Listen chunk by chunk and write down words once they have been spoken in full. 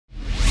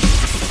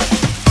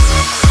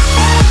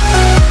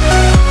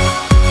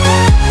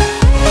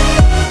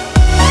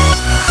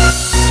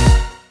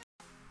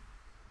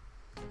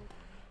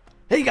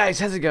Guys,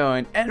 how's it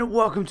going? And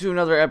welcome to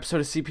another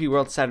episode of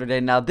CPWorld Saturday.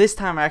 Now this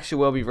time I actually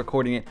will be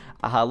recording it.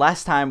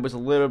 Last time was a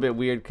little bit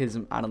weird because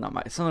I don't know,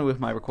 something with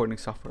my recording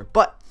software.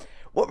 But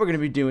what we're going to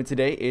be doing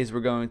today is we're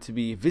going to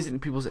be visiting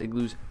people's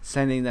igloos,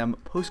 sending them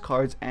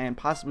postcards, and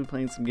possibly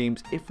playing some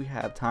games if we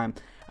have time.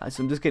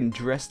 So I'm just getting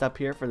dressed up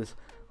here for this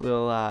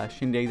little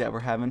shindig that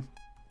we're having.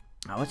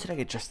 What should I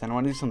get dressed in? I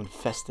want to do something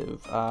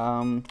festive. What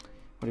are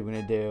we going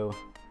to do?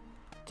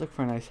 Let's look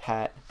for a nice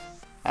hat.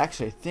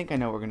 Actually, I think I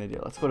know what we're going to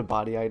do. Let's go to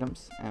body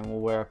items, and we'll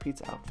wear a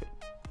pizza outfit.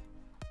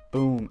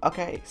 Boom.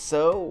 Okay,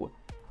 so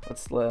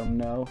let's let them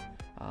know.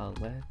 Oh,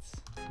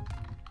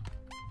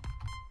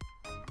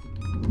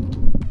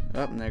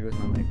 and there goes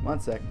my mic. One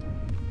sec.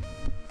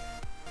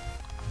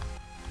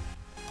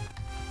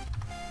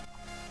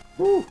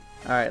 Woo!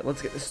 Alright,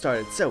 let's get this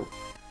started. So,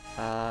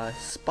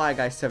 Spy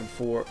Guy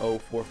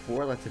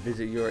 74044, let's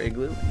visit your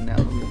igloo. Now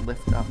let me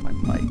lift up my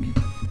mic.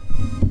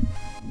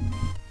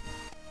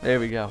 There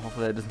we go.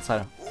 Hopefully that doesn't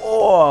sound.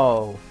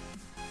 Whoa!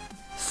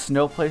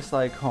 Snow place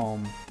like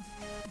home.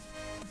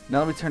 Now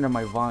let me turn down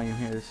my volume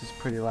here. This is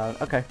pretty loud.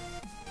 Okay.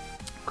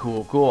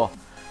 Cool, cool.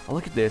 Oh,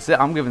 look at this.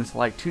 I'm giving this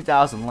like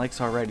 2,000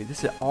 likes already.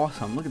 This is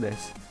awesome. Look at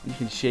this. You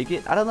can shake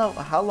it. I don't know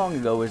how long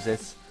ago was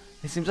this.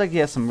 It seems like he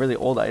has some really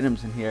old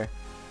items in here.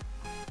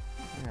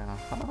 Yeah.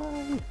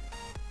 Hi.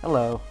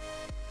 Hello.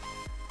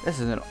 This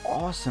is an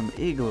awesome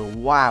igloo.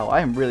 Wow. I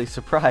am really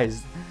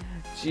surprised.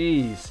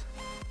 Jeez.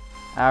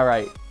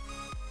 Alright.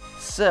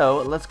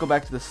 So, let's go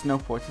back to the snow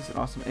fort. This is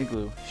an awesome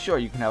igloo. Sure,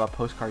 you can have a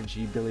postcard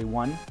G Billy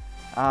 1.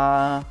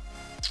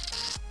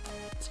 Let's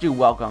do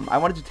welcome. I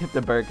wanted to tip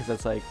the bird because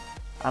that's like,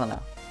 I don't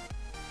know.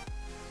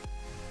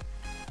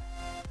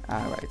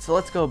 Alright, so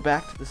let's go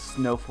back to the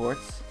snow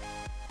forts.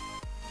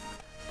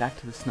 Back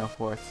to the snow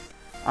forts.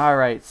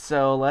 Alright,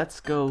 so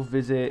let's go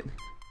visit.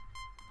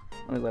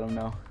 Let me let them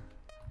know.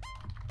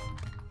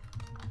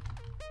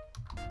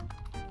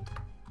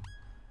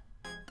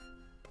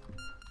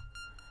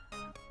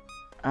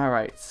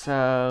 Alright,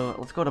 so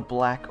let's go to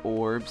Black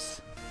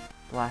Orbs.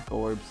 Black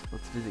Orbs.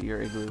 Let's visit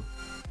your igloo.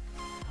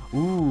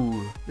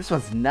 Ooh, this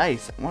one's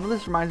nice. One of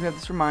this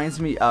reminds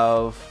me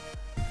of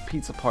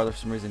Pizza Parlor for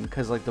some reason,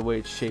 because like the way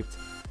it's shaped.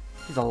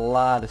 There's a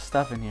lot of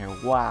stuff in here.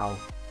 Wow.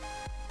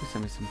 Please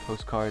send me some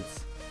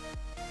postcards.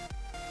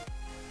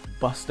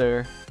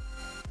 Buster.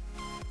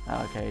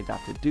 Okay,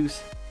 Adopted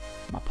Deuce.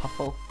 My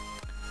Puffle.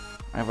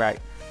 Alright.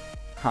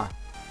 Huh.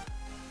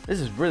 This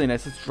is really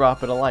nice. Let's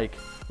drop it a like.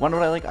 Wonder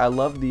what I like? I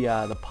love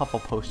the Puffle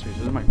posters.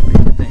 Those are my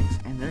favorite things.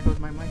 And there goes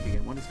my mic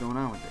again. What is going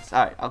on with this?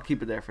 Alright, I'll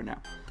keep it there for now.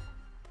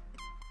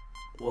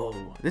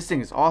 Whoa, this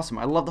thing is awesome.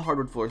 I love the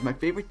hardwood floors. My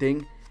favorite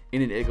thing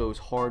in an igloo is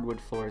hardwood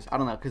floors. I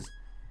don't know, because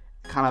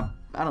kind of,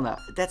 I don't know.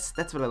 That's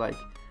what I like.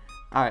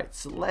 Alright,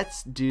 so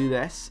let's do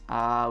this.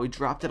 We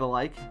dropped it a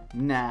like.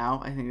 Now,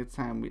 I think it's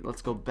time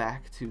let's go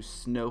back to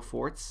snow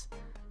forts.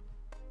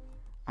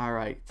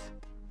 Alright.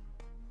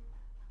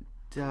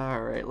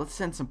 Alright, let's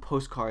send some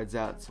postcards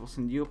out. So we'll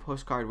send you a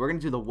postcard. We're going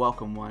to do the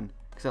welcome one,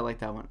 because I like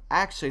that one.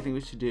 Actually, I think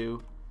we should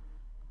do,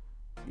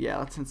 yeah,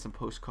 let's send some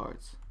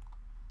postcards.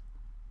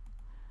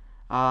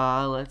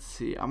 Let's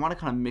see. I want to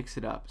kind of mix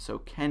it up. So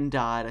Ken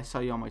died. I saw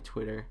you on my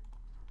Twitter.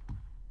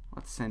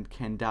 Let's send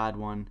Ken died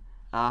one.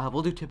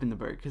 We'll do Tipping the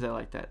Bird, because I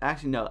like that.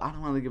 Actually, no, I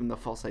don't want to give him the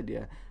false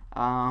idea.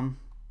 Yeah,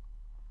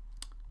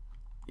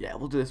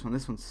 we'll do this one.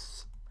 This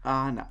one's,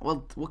 no,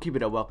 we'll keep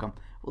it at welcome.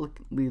 We'll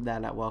leave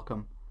that at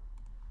welcome.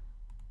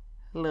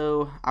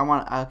 Hello,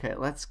 okay,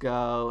 let's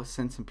go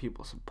send some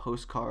people some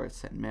postcards,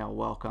 send mail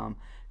welcome.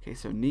 Okay,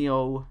 so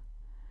Neon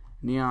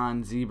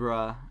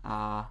Zebra,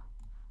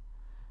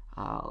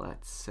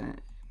 let's send,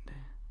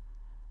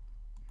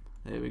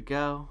 there we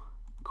go,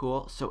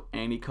 cool. So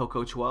Annie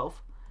Coco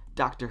 12,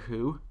 Doctor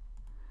Who,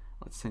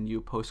 let's send you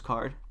a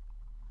postcard.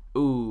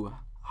 Ooh,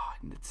 oh,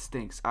 it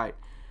stinks. Alright,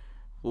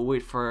 we'll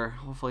wait for,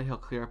 hopefully he'll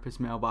clear up his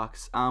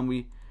mailbox.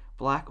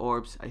 Black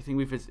Orbs, I think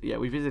we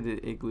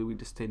visited Igloo, we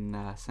just didn't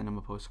send him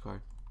a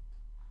postcard.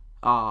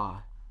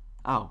 Oh,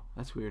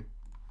 that's weird.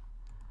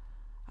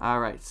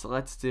 Alright, so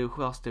let's do,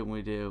 who else did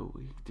we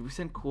do? Did we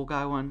send Cool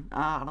Guy one?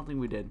 I don't think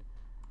we did.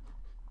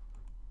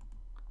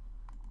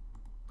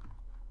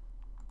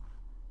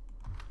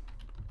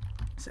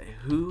 Say,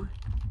 who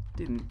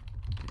didn't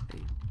get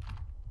a...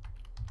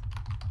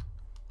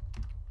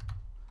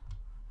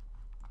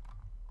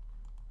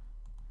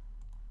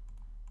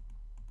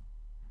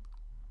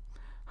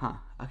 Huh,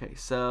 okay,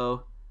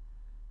 so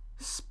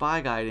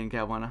Spy Guy didn't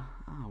get one.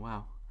 Oh,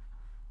 wow.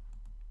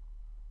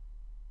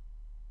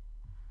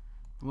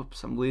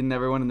 Whoops, I'm leading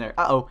everyone in there.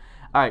 Uh-oh.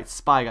 Alright,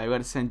 Spy Guy, we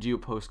gotta send you a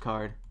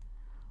postcard.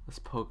 Let's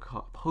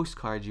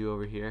postcard you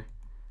over here.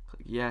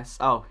 Click yes.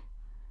 Oh,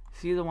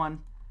 see the one?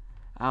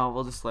 Oh,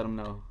 we'll just let him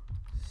know.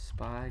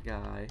 Spy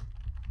Guy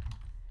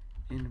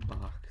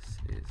inbox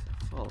is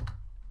full.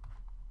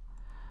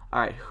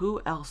 Alright,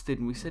 who else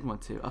didn't we send one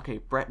to? Okay,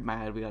 Brett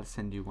Mad, we gotta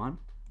send you one.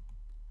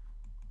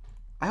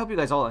 I hope you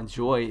guys all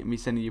enjoy me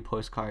sending you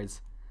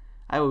postcards.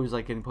 I always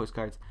like getting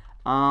postcards.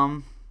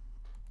 I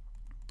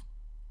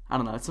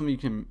don't know. It's something you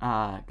can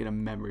get a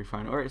memory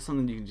from, or it's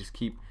something you can just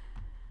keep.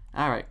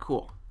 All right,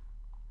 cool.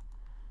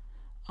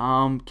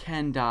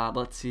 Ken Dodd,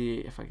 let's see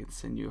if I can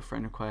send you a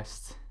friend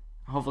request.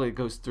 Hopefully it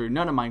goes through.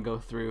 None of mine go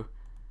through.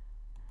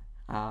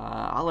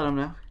 I'll let him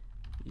know.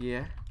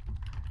 Yeah.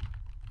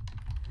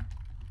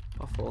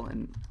 Buffalo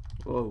and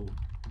whoa,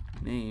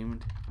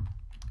 named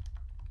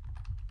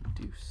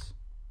Deuce.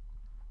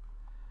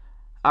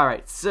 All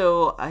right,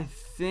 so I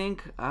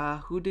think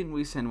who didn't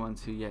we send one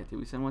to yet? Did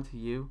we send one to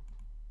you?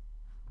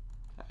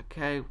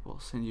 Okay, we'll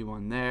send you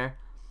one there.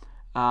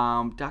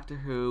 Doctor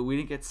Who, we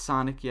didn't get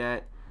Sonic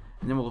yet,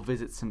 and then we'll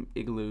visit some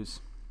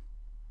igloos.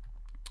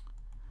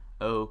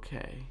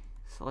 Okay,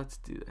 so let's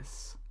do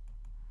this.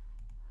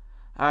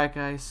 Alright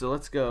guys, so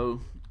let's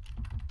go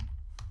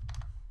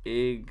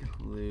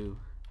igloo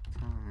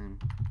time.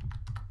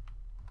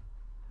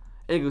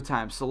 Igloo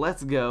time, so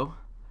let's go.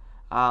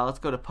 Let's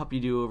go to Puppy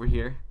Doo over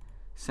here.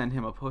 Send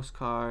him a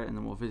postcard, and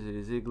then we'll visit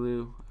his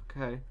igloo.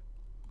 Okay.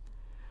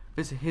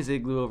 Visit his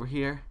igloo over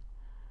here.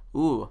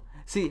 Ooh,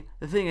 see,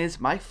 the thing is,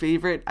 my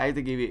favorite, I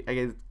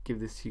gotta give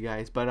this to you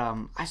guys, but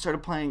I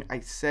started playing, I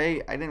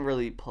didn't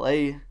really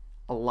play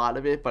a lot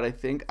of it, but I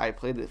think I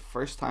played it the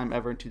first time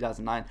ever in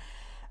 2009,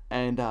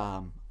 and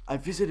I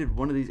visited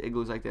one of these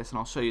igloos like this, and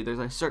I'll show you. There's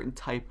a certain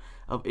type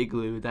of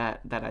igloo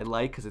that I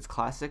like because it's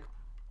classic,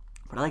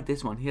 but I like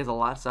this one. He has a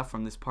lot of stuff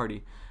from this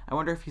party. I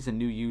wonder if he's a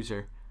new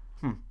user.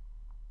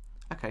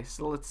 Okay,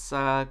 so let's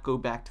go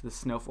back to the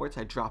snow forts.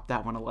 I dropped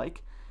that one a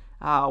like.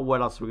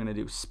 What else are we gonna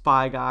do?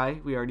 Spy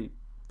Guy. We already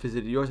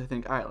visited yours, I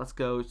think. All right, let's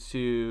go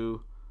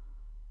to.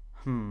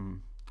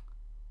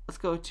 Let's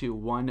go to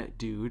one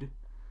dude.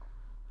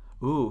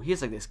 Ooh, he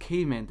has like this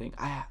caveman thing.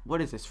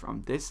 What is this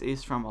from? This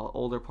is from an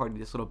older party.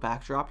 This little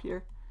backdrop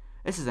here.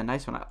 This is a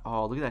nice one.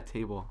 Oh, look at that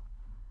table.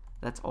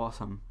 That's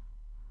awesome.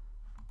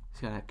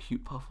 He's got a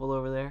cute puffle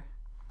over there.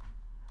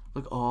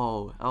 Look.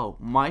 Oh,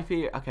 my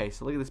favorite. Okay,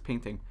 so look at this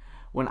painting.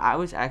 When I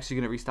was actually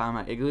going to restyle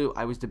my igloo,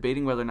 I was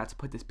debating whether or not to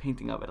put this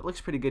painting of it. It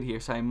looks pretty good here,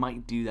 so I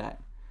might do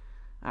that.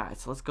 Alright,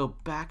 so let's go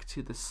back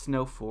to the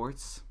snow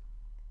forts.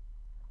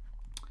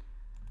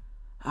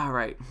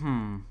 Alright,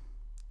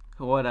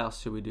 what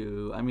else should we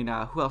do? I mean,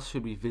 who else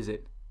should we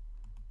visit?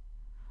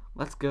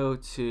 Let's go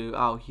to,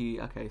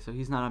 okay, so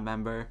he's not a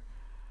member.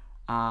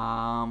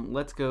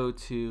 Let's go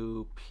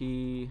to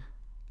P.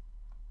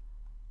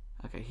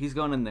 Okay, he's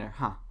going in there,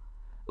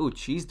 Ooh,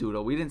 Cheese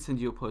Doodle. We didn't send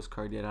you a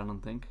postcard yet, I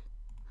don't think.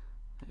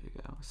 There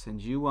you go.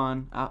 Send you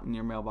one. And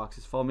your mailbox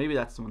is full. Maybe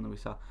that's the one that we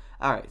saw.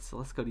 Alright, so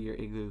let's go to your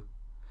igloo.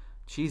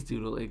 Cheese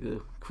Doodle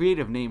igloo.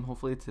 Creative name.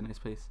 Hopefully it's a nice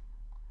place.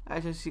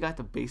 Actually, she got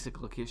the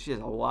basic look here. She has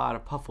a lot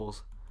of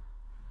puffles.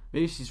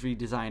 Maybe she's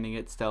redesigning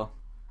it still.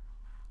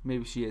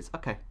 Maybe she is.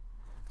 Okay.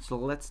 So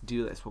let's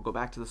do this. We'll go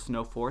back to the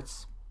snow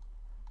forts.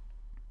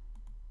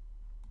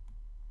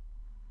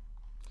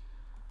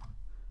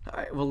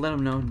 Alright, we'll let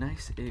them know.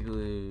 Nice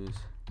igloos.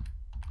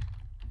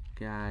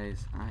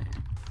 Guys, I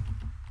am.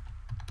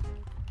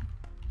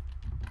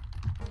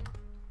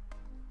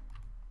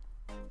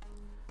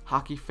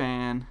 Hockey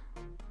fan.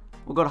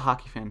 We'll go to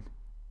hockey fan.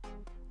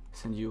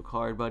 Send you a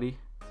card, buddy.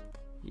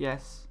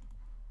 Yes.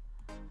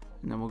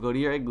 And then we'll go to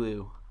your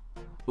igloo.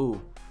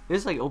 Ooh, this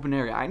is like open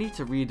area. I need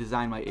to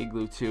redesign my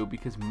igloo too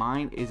because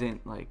mine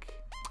isn't like,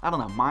 I don't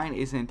know, mine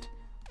isn't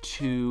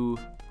too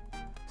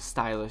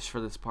stylish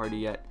for this party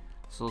yet.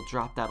 So we'll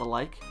drop that a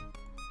like.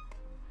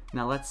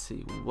 Now let's see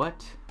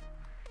what.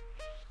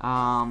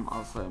 I'll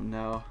just let them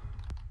know.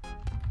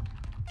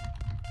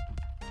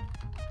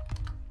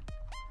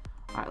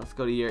 Alright, let's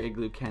go to your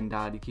igloo, Ken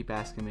Dodd. You keep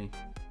asking me.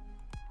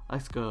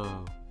 Let's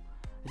go.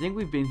 I think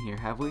we've been here,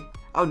 have we?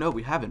 Oh, no,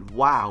 we haven't.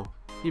 Wow.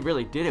 He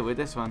really did it with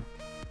this one.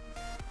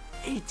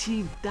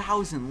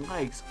 18,000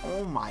 likes.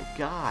 Oh, my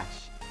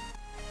gosh.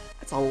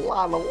 That's a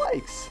lot of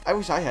likes. I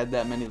wish I had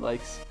that many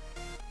likes.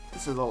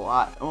 This is a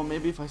lot. Well,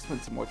 maybe if I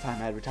spent some more time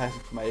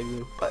advertising for my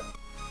igloo. But,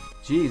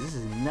 geez, this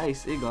is a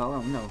nice igloo. I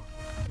don't know.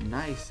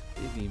 Nice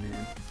igloo,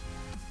 man.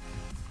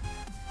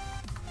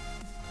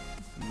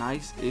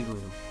 Nice igloo.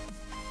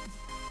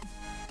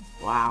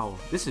 Wow,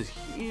 this is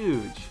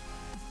huge.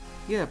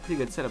 Yeah, pretty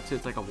good setup too.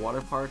 It's like a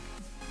water park.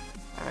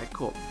 Alright,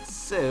 cool.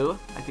 So,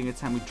 I think it's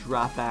time we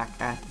drop back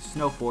at the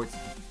snow forts.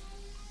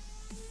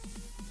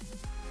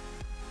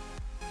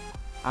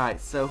 Alright,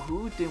 so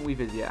who didn't we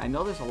visit yet? I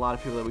know there's a lot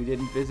of people that we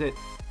didn't visit.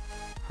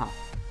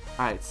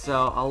 Alright,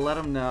 so I'll let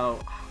them know.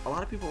 A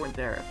lot of people weren't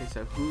there. Okay,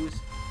 so who's...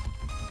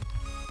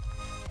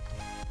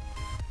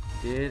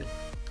 Did...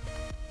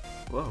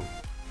 Whoa.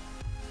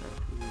 So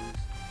who's...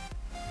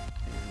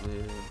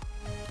 Igloo...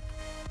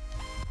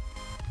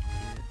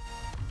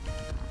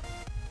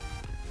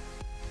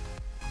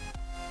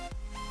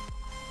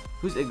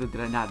 Whose igloo did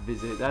I not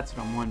visit? That's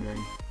what I'm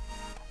wondering.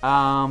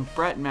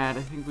 Brett and Mad,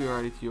 I think we were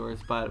already to yours,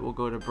 but we'll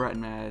go to Brett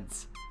and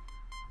Mad's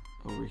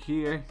over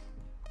here.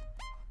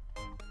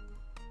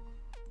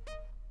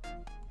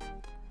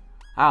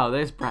 Oh,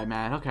 there's Brett and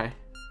Mad, okay.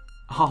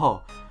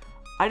 Oh,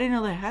 I didn't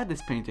know they had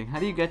this painting. How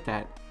do you get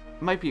that?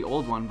 It might be an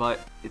old one, but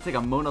it's like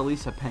a Mona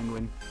Lisa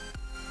penguin.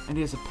 And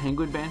he has a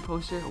penguin band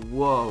poster?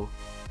 Whoa.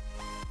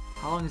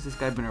 How long has this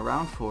guy been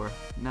around for?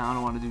 No, I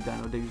don't want to do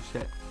Dino Dig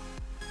shit.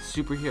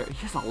 Superhero. He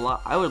has a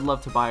lot. I would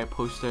love to buy a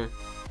poster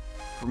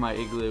for my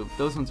igloo.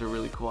 Those ones are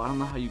really cool. I don't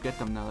know how you get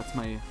them though. That's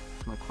my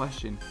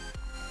question.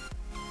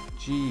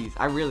 Jeez,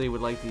 I really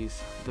would like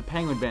these. The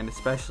penguin band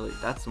especially.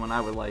 That's the one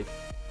I would like.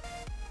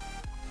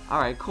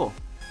 Alright, cool.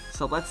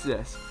 So let's do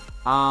this.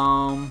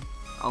 I'll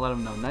let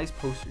them know. Nice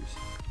posters.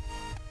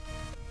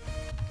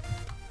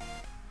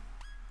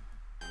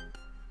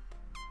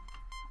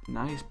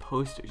 Nice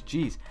posters.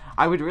 Jeez,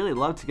 I would really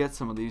love to get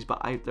some of these, but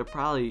I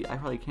probably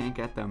can't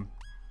get them.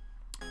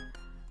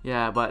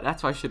 Yeah, but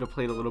that's why I should have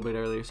played a little bit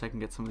earlier so I can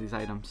get some of these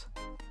items.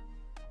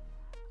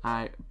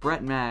 Alright,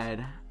 Brett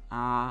Mad.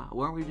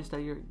 Weren't we just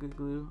at your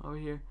igloo over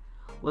here?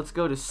 Let's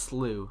go to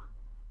Slough.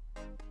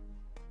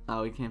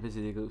 Oh, we can't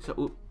visit the igloo. So,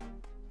 oop.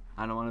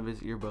 I don't want to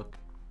visit your book.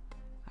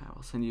 Alright,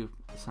 we'll send you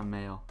some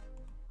mail.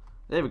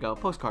 There we go,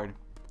 postcard.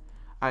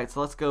 Alright, so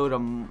let's go to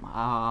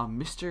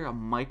Mr.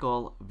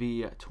 Michael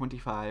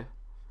V25.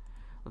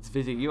 Let's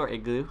visit your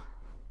igloo.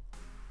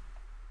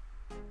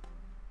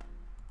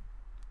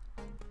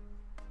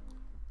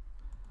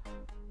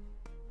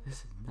 This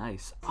is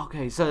nice.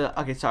 Okay, sorry,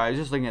 I was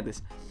just looking at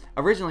this.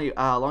 Originally,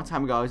 a long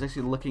time ago, I was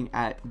actually looking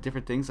at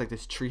different things like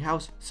this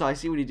treehouse. So I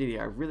see what he did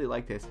here. I really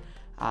like this.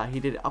 He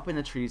did it up in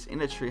the trees,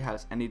 in a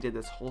treehouse, and he did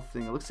this whole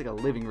thing. It looks like a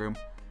living room.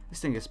 This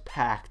thing is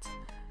packed.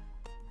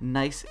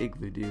 Nice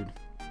igloo, dude.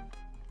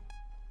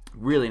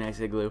 Really nice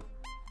igloo.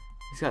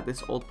 He's got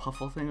this old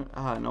puffle thing,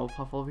 an old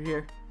puffle over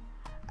here.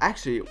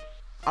 Actually,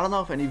 I don't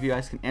know if any of you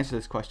guys can answer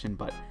this question,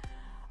 but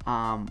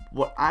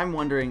what I'm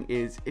wondering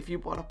is if you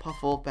bought a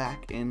puffle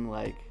back in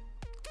like,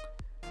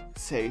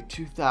 say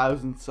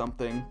 2000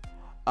 something,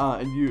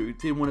 and you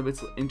did one of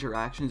its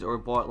interactions or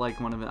bought like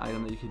one of an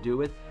item that you could do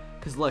with,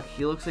 because look,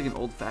 he looks like an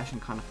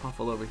old-fashioned kind of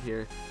puffle over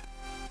here.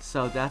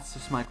 So that's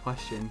just my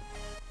question.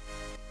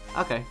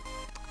 Okay,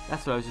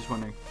 that's what I was just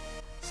wondering.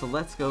 So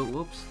let's go.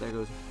 Whoops, there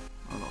goes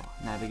a little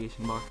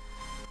navigation bar.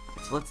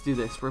 Right, so let's do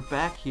this. We're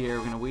back here.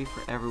 We're gonna wait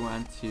for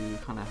everyone to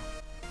kind of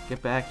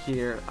get back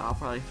here. I'll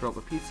probably throw up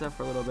a pizza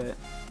for a little bit.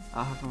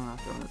 How come I'm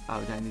not throwing it?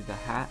 Oh, do I need the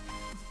hat?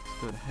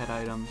 Let's go to head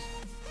items.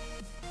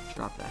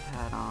 Drop that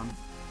hat on.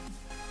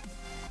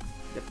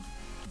 Yep.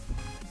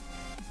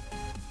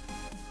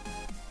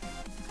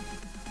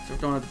 So we're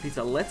throwing out the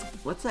pizza.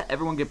 Let's let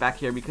everyone get back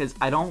here because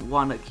I don't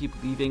want to keep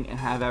leaving and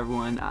have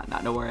everyone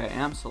not know where I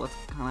am. So let's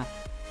kind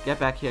of get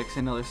back here because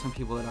I know there's some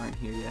people that aren't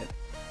here yet.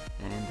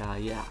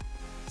 And yeah.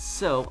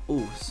 So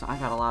I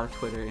got a lot of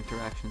Twitter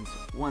interactions.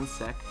 One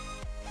sec.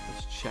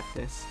 Let's check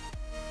this.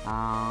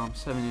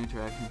 7 new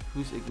interactions.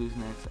 Whose igloo's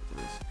next? At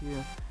the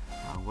recipe.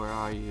 Where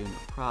are you? No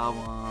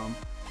problem.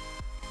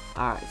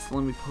 Alright, so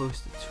let me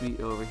post a tweet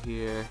over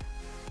here.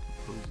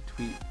 Post a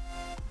tweet.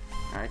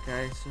 Alright,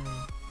 guys. So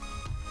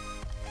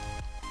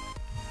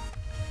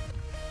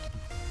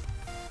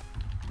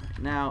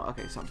now,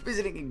 okay, so I'm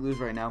visiting igloos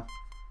right now.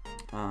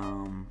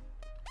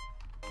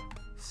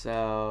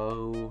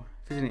 So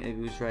visiting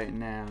igloos right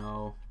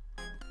now.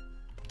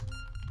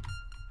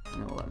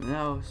 And we'll let them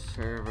know.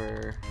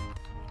 Server.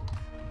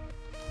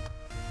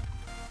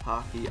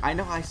 Hockey. I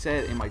know I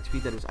said in my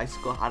tweet that it was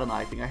icicle. I don't know.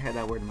 I think I had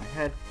that word in my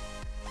head.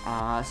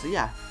 So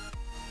yeah.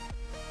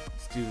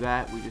 Let's do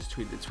that. We just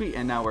tweeted the tweet,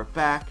 and now we're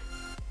back.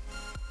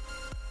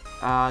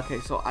 Okay,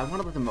 so I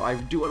want to let them know. I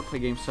do want to play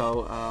games,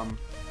 so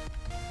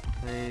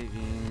play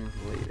games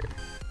later.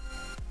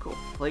 Cool.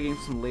 Play games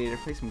some later.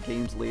 Play some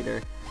games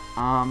later.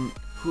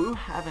 Who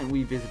haven't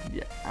we visited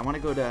yet? I want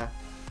to go to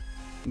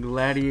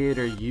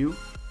Gladiator U.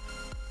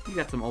 We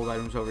got some old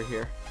items over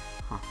here.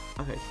 Huh.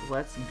 Okay, so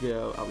let's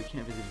go. Oh, we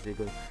can't visit his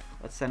igloo.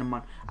 Let's send them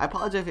on. I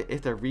apologize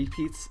if they're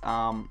repeats.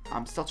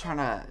 I'm still trying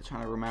to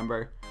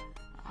remember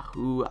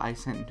who I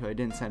sent and who I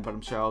didn't send, but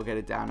I'm sure I'll get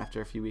it down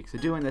after a few weeks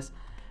of doing this.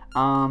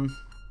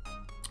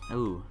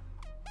 Ooh.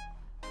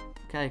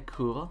 Okay,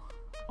 cool.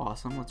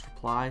 Awesome. Let's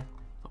reply.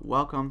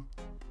 Welcome.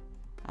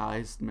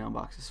 His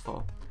mailbox is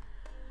full.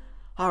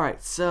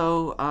 Alright,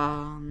 so,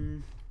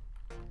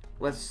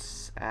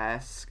 let's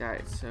ask,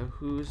 alright, so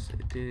who's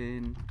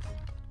didn't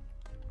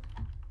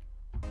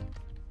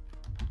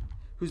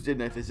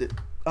I visit?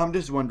 I'm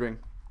just wondering.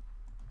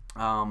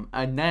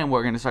 And then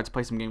we're going to start to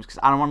play some games because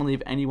I don't want to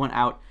leave anyone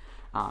out.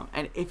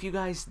 And if you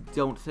guys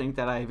don't think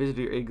that I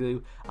visited your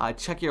igloo,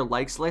 check your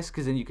likes list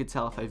because then you could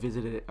tell if I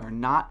visited it or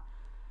not.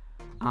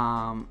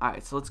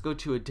 Alright, so let's go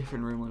to a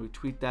different room. Let me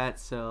tweet that.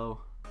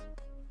 So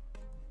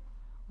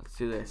let's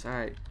do this.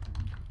 Alright,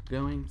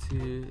 going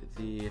to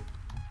the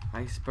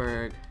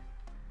iceberg.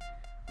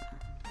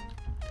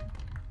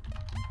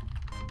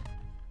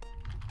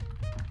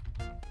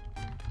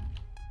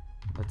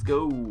 Let's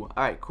go.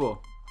 Alright,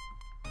 cool.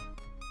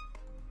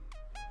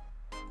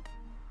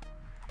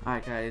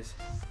 Alright, guys.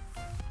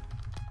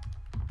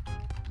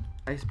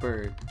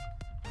 Iceberg.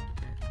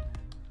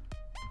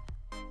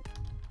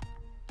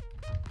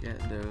 Get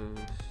those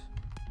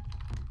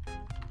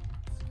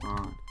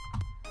on.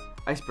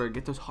 Iceberg,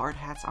 get those hard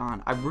hats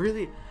on.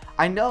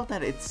 I know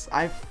that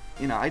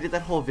I did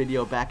that whole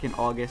video back in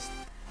August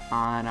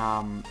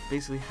on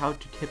basically how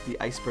to tip the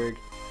iceberg.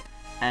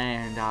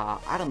 And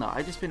I don't know,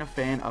 I've just been a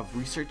fan of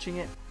researching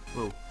it.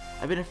 Whoa.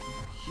 I've been a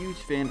huge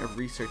fan of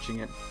researching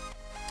it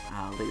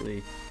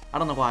lately. I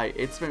don't know why.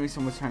 It spent me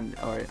so much time,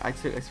 or I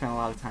spent a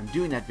lot of time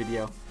doing that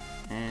video,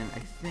 and I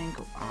think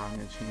I'm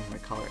gonna change my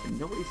color. And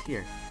nobody's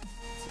here.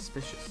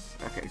 Suspicious.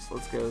 Okay, so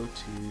let's go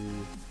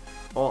to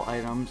all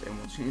items, and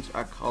we'll change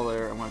our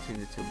color. I want to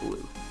change it to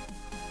blue.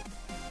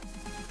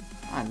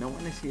 No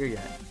one is here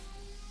yet.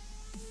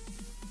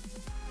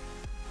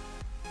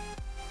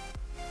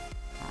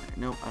 Alright,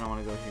 nope, I don't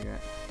want to go here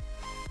yet.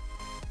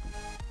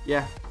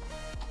 Yeah.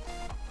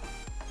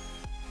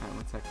 Alright,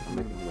 one second. I'm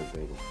making my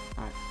bagel.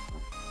 Alright.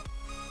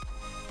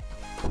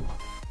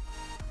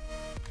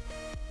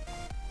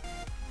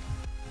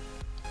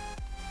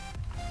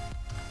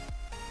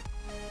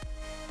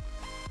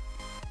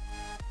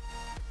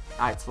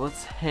 Alright, so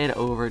let's head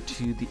over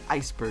to the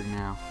iceberg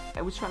now.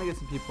 I was trying to get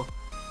some people.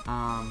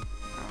 I'll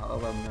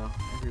let them know.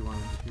 Everyone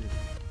too.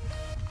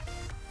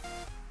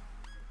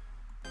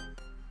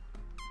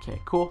 Okay,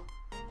 cool.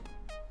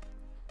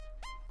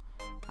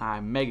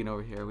 Megan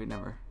over here. We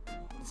never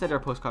sent our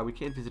postcard. We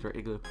can't visit our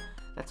igloo.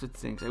 That's what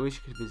stinks. I wish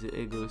you could visit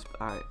igloos.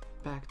 Alright,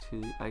 back to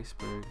the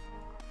iceberg.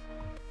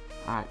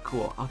 Alright,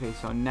 cool. Okay,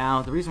 so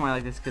now the reason why I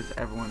like this is because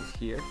everyone's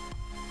here.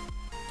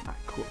 Alright,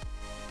 cool.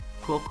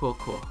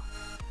 Cool.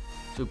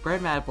 So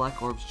Bread Mad,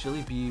 Black Orbs,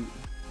 Chili Bee,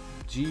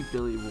 G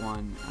Billy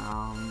 1.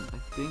 I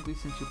think we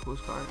sent you a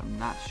postcard. I'm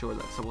not sure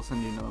that, so we'll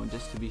send you another one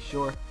just to be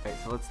sure.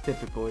 Alright, so let's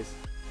tip it, boys.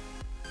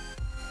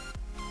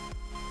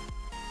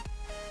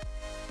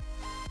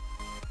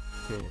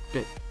 Tip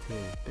it.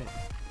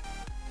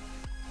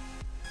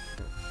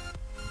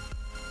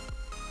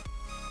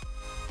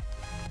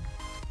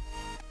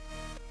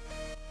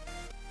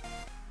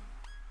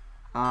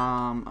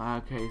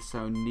 Okay,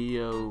 so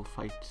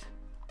Neophyte.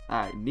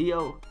 Alright,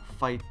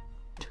 Neophytos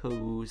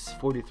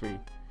 43.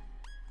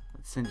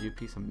 Let's send you a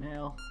piece of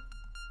mail.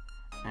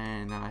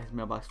 And his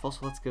mailbox full,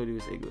 so let's go to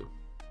his igloo.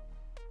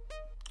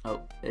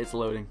 Oh, it's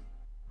loading.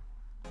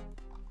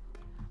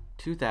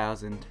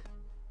 2,000.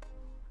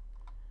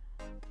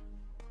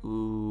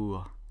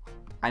 Ooh.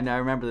 I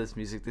remember this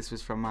music. This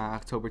was from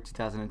October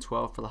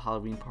 2012 for the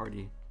Halloween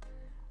party.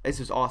 This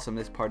was awesome,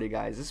 this party,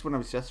 guys. This is when I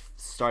was just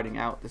starting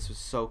out. This was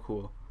so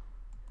cool.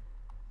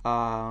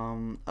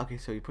 Okay,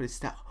 so you put his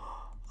stat.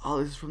 Oh,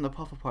 this is from the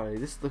Puffle party.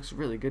 This looks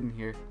really good in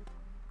here.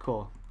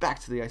 Cool. Back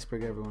to the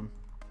iceberg, everyone.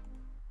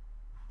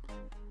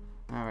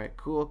 Alright,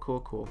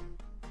 cool.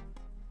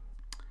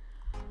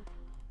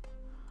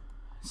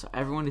 So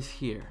everyone is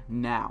here.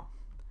 Now,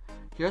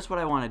 here's what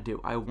I want to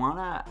do. I want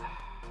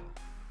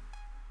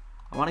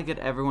to get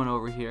everyone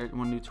over here. I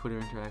want to do Twitter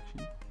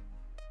interaction.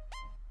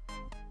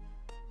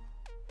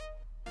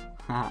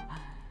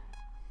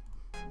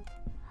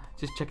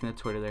 Just checking the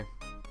Twitter there.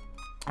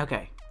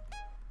 Okay.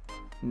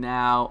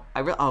 Now,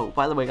 oh,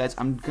 by the way, guys,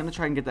 I'm gonna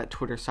try and get that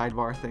Twitter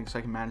sidebar thing so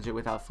I can manage it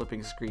without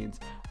flipping screens.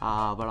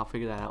 But I'll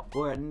figure that out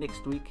for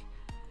next week.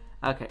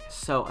 Okay,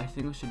 so I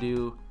think we should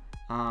do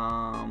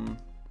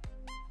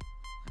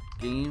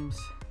games.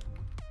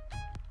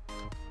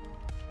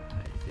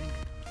 I think.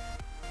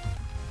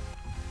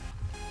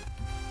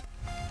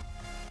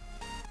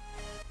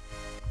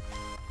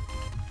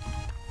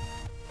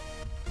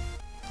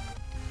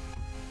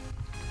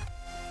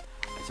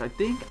 So I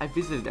think I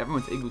visited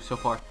everyone's igloo so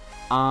far.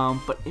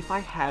 But if I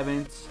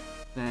haven't,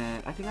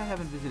 then I think I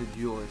haven't visited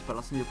yours, but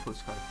I'll send you a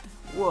postcard.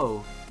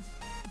 Whoa.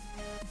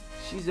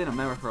 She's been a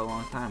member for a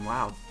long time.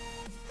 Wow.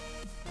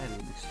 That is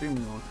an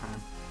extremely long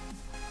time.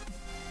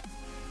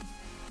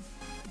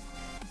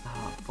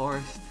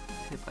 Forest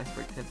tip,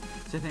 iceberg tip.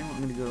 So I think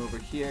I'm going to go over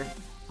here.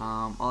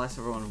 I'll ask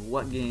everyone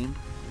what game.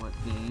 What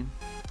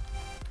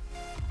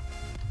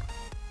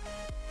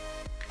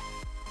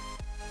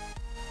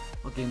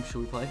game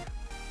should we play?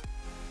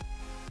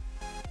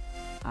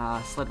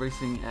 Sled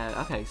racing.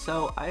 Okay,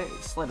 so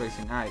sled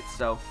racing. All right,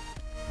 so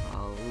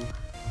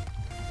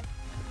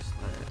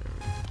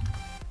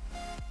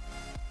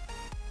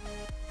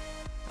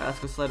let's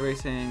go sled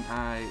racing. All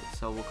right,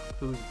 so we'll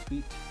compose a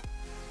tweet.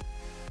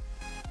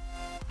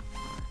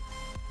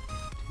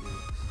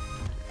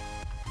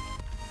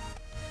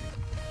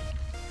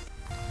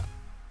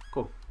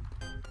 Cool.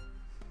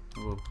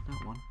 Whoa,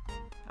 not one.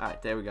 All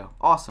right, there we go.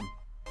 Awesome.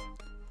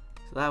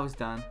 So that was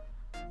done.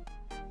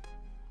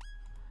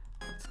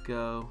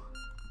 Go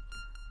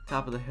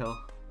top of the hill.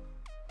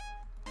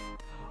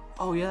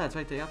 Oh yeah, that's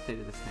right, they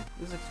updated this thing.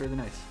 This looks really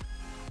nice.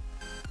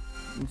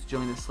 Let's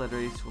join the sled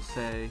race. We'll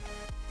say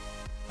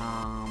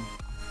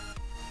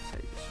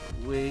just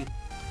wait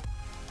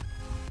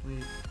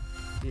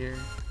here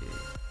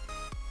if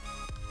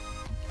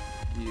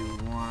you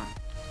want.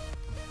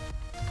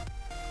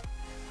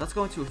 Let's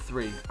go into a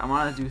 3. I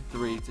want to do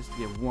 3 just to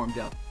get warmed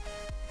up.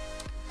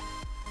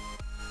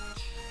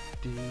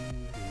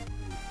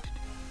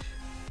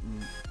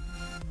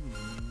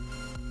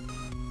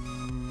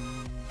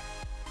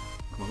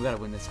 We gotta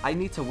win this. I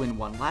need to win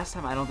one. Last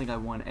time I don't think I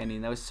won any,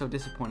 and that was so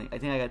disappointing. I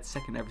think I got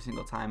second every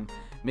single time.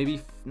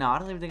 Maybe, no, I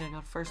don't even think I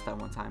got first that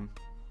one time.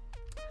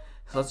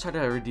 So let's try to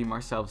redeem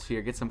ourselves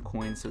here, get some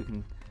coins so we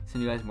can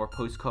send you guys more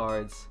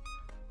postcards.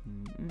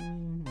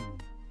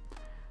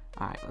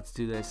 Alright, let's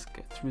do this.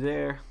 Get through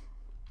there.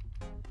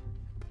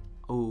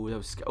 Oh, that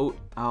was,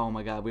 oh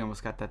my god, we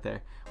almost got that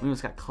there. We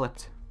almost got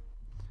clipped.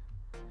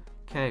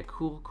 Okay,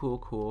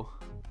 cool.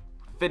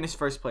 Finished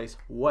first place.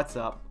 What's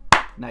up?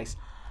 Nice.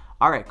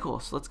 Alright, cool.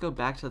 So let's go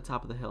back to the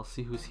top of the hill,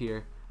 see who's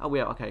here. Oh,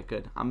 yeah, okay,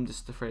 good. I'm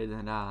just afraid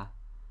that,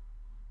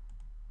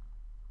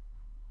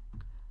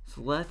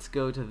 so let's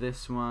go to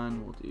this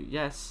one. We'll do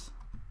yes.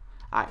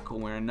 Alright,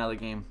 cool. We're in another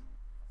game.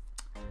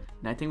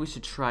 And I think we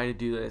should try to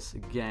do this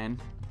again.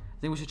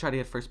 I think we should try to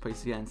get first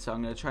place again. So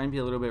I'm going to try and be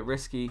a little bit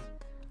risky.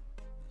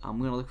 I'm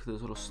going to look for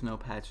those little snow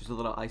patches, the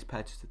little ice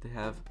patches that they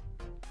have.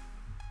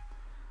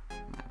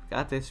 Right, we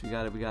got this. We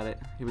got it.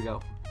 Here we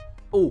go.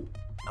 Oh,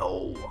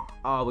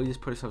 we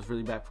just put ourselves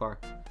really back far.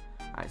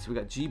 Alright, so we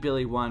got G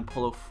Billy 1,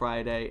 Polo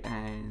Friday,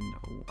 and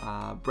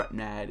Brett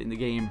Mad in the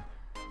game.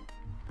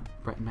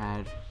 Brett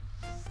Mad.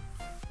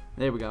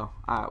 There we go.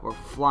 Alright, we're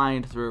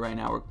flying through right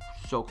now. We're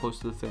so close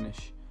to the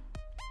finish.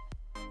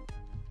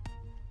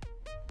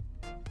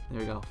 There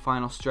we go.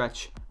 Final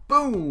stretch.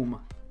 Boom!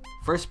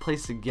 First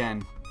place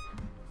again.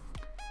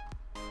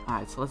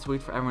 Alright, so let's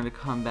wait for everyone to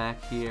come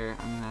back here.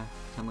 I'm gonna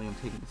pretend like I'm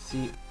taking a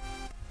seat.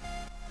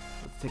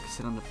 Let's take a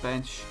sit on the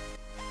bench.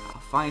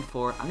 Fine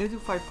 4. I'm gonna do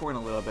 5-4 in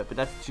a little bit, but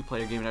that's a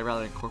 2-player game and I'd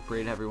rather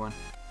incorporate everyone.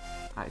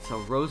 Alright, so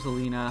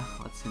Rosalina,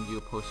 let's send you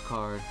a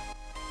postcard.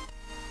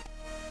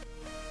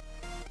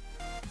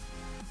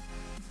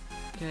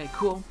 Okay,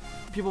 cool.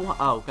 People want,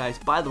 oh guys,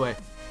 by the way,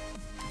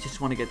 just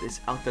want to get this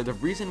out there. The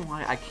reason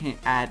why I can't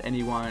add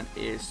anyone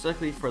is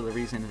strictly for the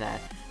reason that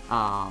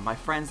my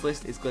friends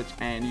list is glitched,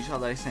 and you saw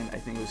that I sent, I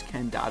think it was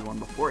Ken Dodd one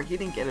before. He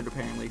didn't get it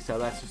apparently, so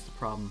that's just the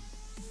problem.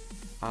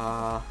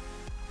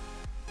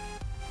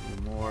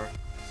 More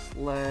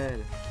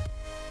sled.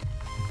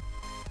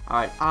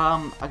 Alright,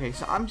 okay,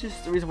 so I'm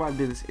just, the reason why I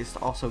do this is to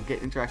also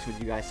get interaction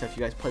with you guys, so if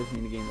you guys play with me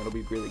in the game, that'll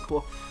be really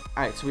cool.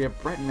 Alright, so we have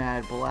Brett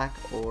Mad, Black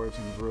Orbs,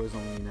 and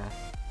Rosalina.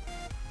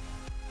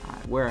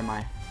 Alright, where am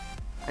I?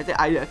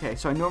 Okay,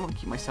 so I normally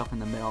keep myself in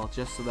the middle,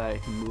 just so that I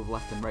can move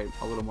left and right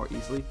a little more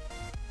easily.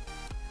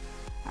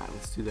 Alright,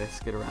 let's do this,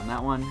 get around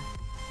that one.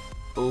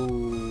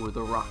 Oh,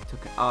 the rock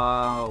took it.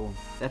 Oh,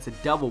 that's a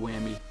double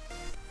whammy.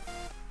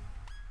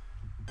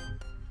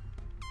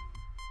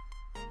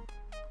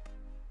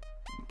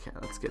 Okay,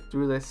 let's get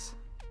through this.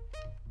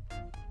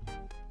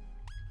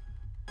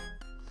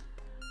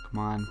 Come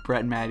on,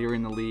 Brett and Matt, you're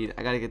in the lead.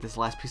 I gotta get this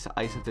last piece of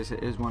ice if there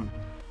is one.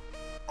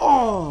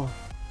 Oh!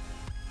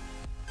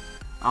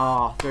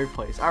 Oh, third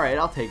place. Alright,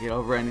 I'll take it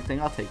over anything.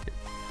 I'll take it.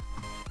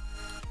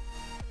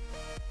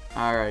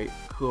 Alright,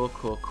 cool.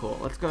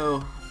 Let's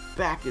go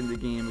back in the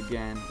game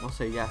again. We'll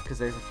say yeah, because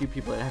there's a few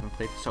people that haven't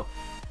played. So,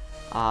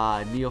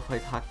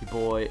 Neophyte Hockey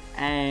Boy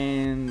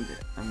and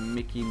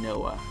Mickey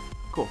Noah.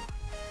 Cool.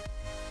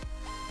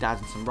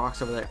 Dodging some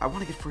rocks over there. I want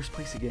to get first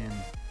place again.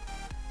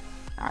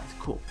 Alright,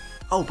 cool.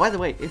 Oh, by the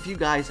way, if you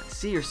guys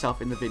see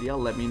yourself in the video,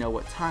 let me know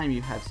what time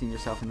you have seen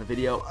yourself in the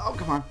video. Oh,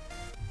 come on.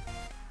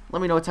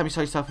 Let me know what time you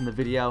saw yourself in the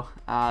video,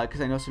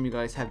 because I know some of you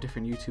guys have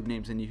different YouTube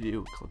names than you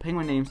do Club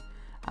Penguin names,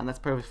 and that's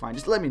perfectly fine.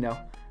 Just let me know,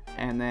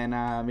 and then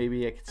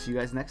maybe I can see you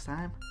guys next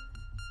time.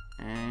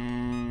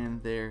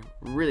 And they're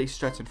really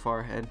stretching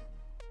far ahead.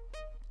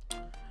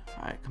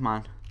 Alright, come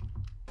on.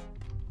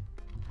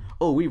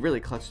 Oh, we really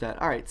clutched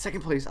that. Alright,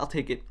 second place. I'll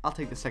take it. I'll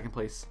take the second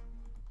place.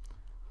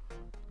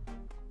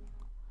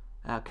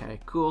 Okay,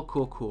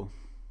 cool.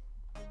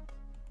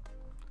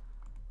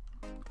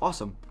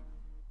 Awesome.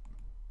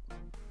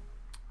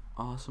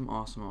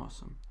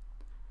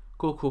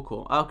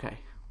 Cool. Okay.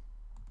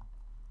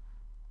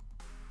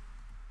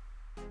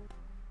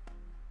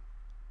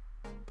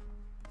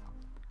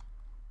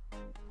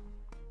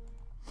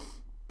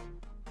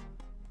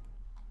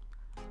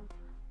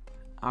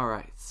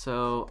 Alright,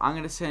 so I'm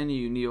going to send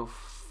you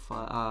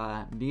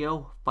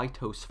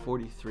Neophytos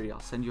 43. I'll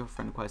send you a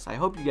friend request. I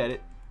hope you get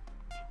it.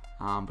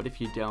 But if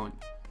you don't,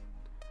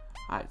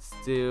 alright, let's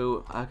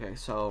do, okay,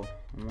 so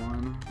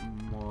one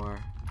more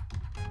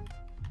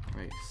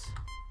race.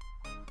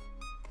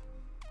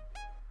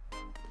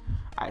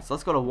 Alright, so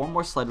let's go to one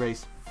more sled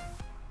race.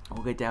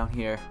 We'll get down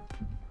here.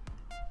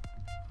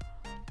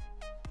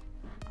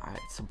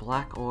 Alright, so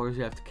Black Oars,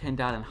 you have Ken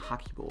Dodd and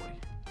Hockey Boy.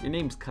 Your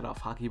name's cut off,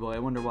 Hockey Boy. I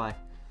wonder why.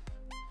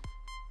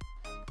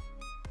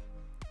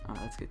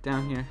 Alright, let's get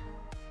down here.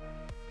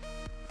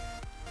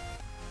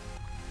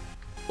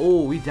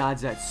 Oh, we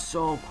dodged that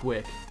so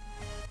quick.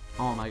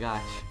 Oh my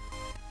gosh.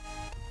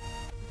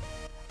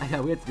 Yeah,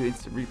 we had to do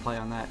instant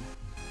replay on that.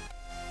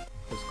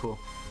 That was cool.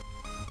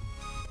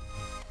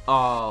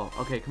 Oh,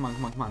 okay, come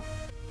on.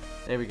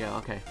 There we go,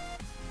 okay.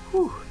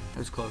 Whew, that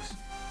was close.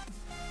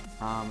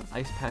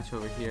 Ice patch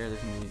over here. There's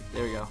gonna be,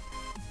 there we go.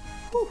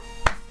 Whew.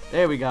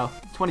 There we go.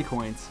 20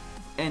 coins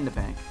in the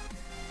bank.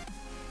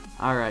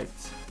 Alright,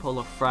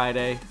 Polo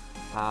Friday.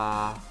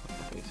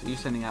 Okay, so you're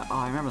sending out, oh,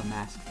 I remember the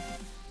mask.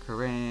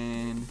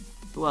 Corinne.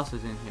 Who else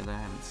is in here that I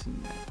haven't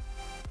seen yet?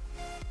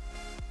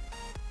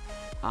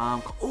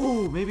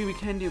 Oh, maybe we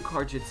can do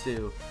card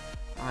jitsu.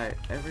 Alright,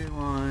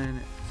 everyone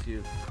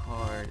to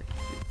card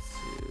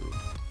jitsu.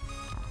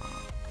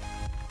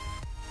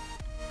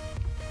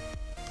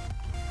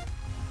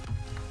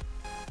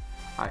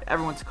 Alright,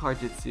 everyone's card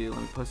jitsu. Let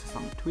me post this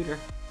on Twitter.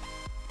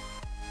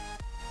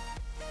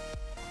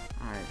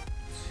 Alright.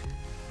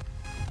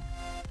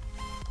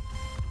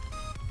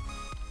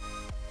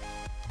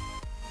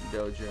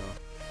 DOJO.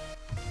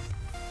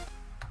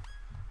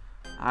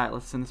 Alright,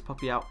 let's send this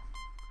puppy out.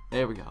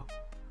 There we go.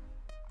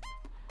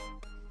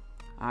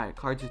 Alright,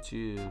 card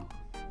jitsu.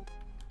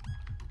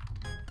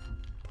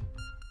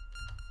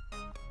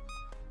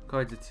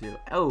 Card jitsu.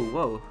 Oh,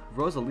 whoa.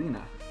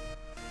 Rosalina.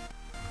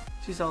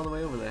 She's all the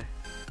way over there.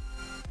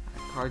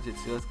 Alright, card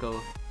jitsu. Let's go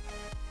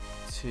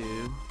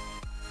to...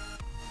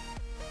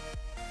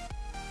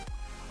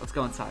 Let's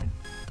go inside.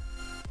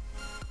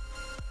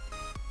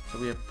 So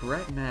we have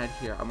Brett Mad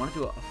here. I want to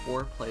do a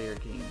 4-player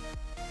game.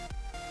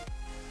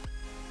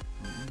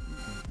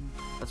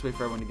 Let's wait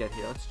for everyone to get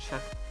here. Let's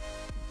check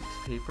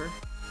newspaper.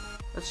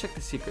 Let's check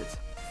the secrets.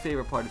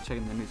 Favorite part of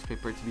checking the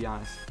newspaper, to be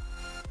honest.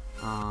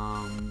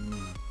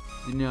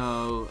 You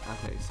know,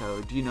 okay,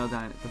 so do you know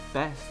that the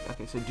best,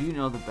 okay, so do you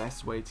know the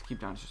best way to keep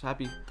dinosaurs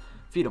happy?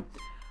 Feed them.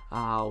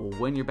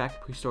 When you're back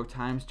in prehistoric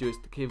times, do as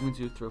the cavemen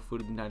do, throw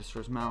food in the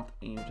dinosaur's mouth,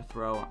 aim to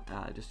throw,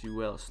 just you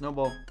will, a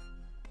snowball,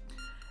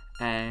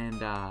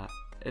 and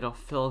it'll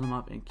fill them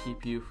up and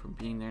keep you from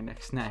being their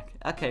next snack.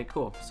 Okay,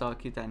 cool, so I'll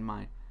keep that in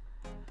mind.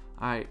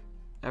 Alright,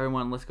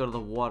 everyone, let's go to the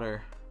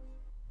water.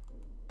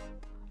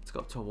 Let's go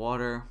up to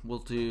water. We'll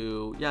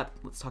do, yep,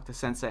 let's talk to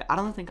Sensei. I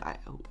don't think I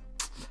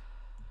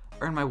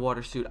earned my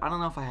water suit. I don't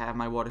know if I have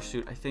my water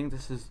suit. I think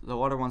this is, the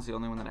water one's the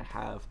only one that I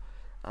have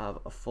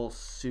a full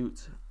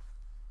suit.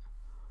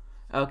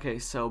 Okay,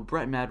 so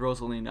Brett, Mad,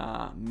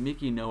 Rosalina,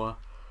 Mickey, Noah.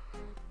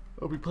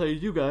 I'll be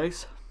playing you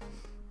guys.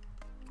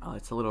 Oh,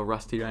 it's a little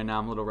rusty right now.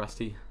 I'm a little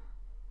rusty.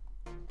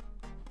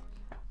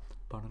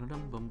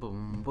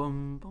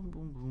 And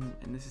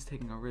this is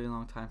taking a really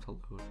long time to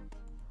load.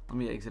 Let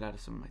me exit out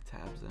of some of my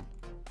tabs then.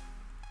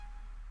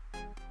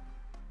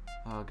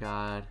 Oh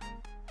god.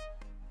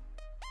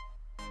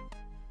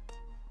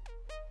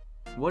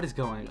 What is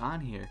going on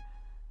here?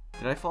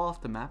 Did I fall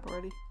off the map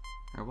already?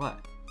 Or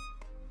what?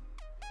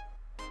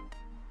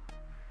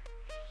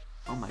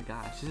 Oh my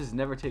gosh, this has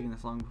never taken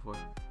this long before.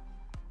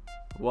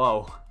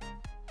 Whoa.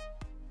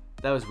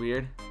 That was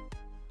weird.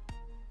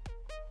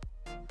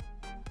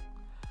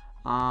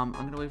 I'm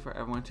gonna wait for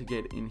everyone to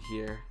get in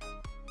here.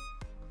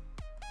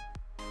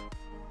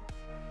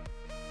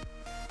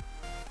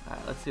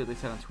 Alright, let's see what they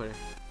said on Twitter.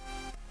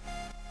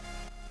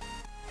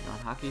 You on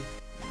hockey? You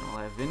know,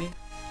 I have Vinny?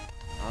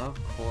 Of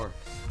course.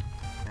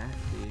 At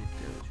the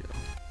dojo.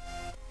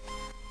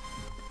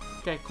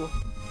 Okay, cool.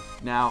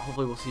 Now,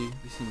 hopefully we'll be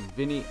seeing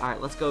Vinny.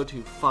 Alright, let's go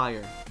to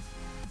fire.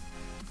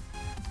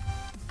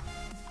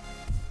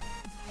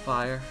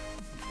 Fire.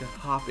 Let's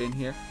hop in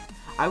here.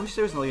 I wish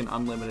there was like an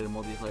unlimited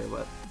multiplayer,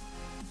 but...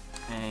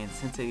 And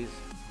Sensei's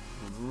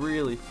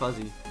really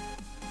fuzzy.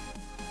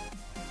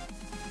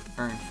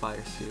 Earn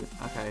fire suit.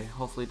 Okay,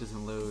 hopefully it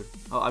doesn't load.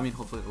 Oh, I mean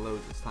hopefully it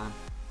loads this time.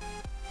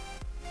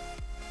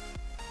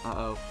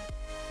 Uh-oh.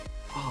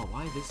 Oh,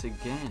 why this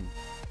again?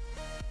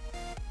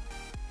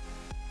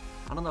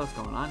 I don't know what's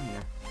going on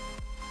here.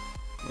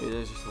 Maybe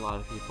there's just a lot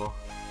of people.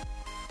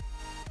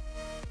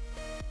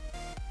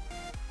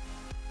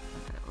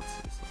 Okay, let's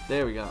see. So,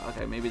 there we go.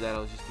 Okay, maybe that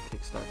was just the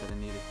kickstart that I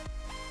needed.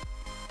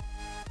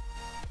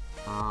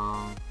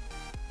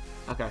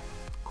 Okay,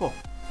 cool.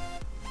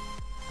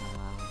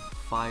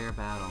 Fire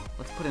battle.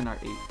 Let's put in our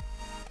 8.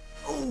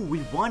 Oh,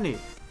 we won it!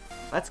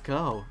 Let's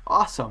go.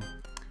 Awesome.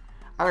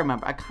 I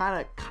remember. I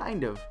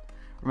kind of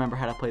remember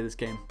how to play this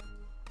game.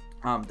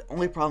 The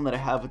only problem that I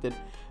have with it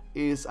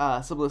is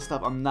some of the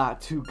stuff I'm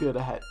not too good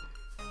at.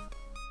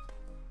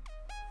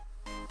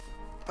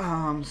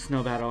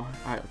 Snow battle.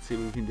 Alright, let's see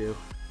what we can do.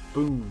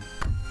 Boom.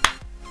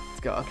 Let's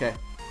go. Okay.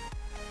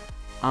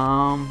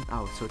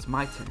 Oh, so it's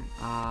my turn.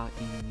 Okay.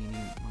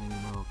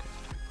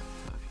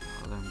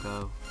 Let them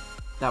go.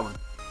 That one.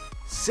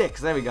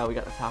 6. There we go. We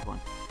got the top one.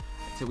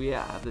 So we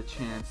have the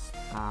chance.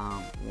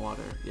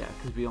 Water. Yeah,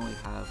 because we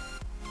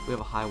have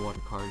a high water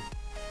card.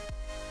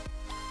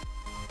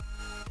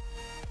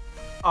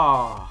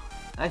 Oh,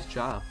 nice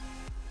job.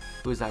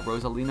 Who is that?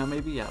 Rosalina,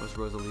 maybe? Yeah, it was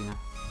Rosalina.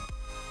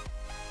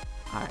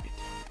 Alright.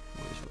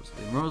 Where's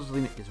Rosalina?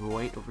 Rosalina is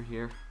right over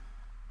here.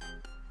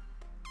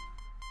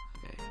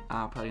 Okay.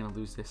 I'm probably going to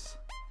lose this.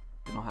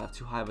 I don't have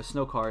too high of a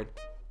snow card.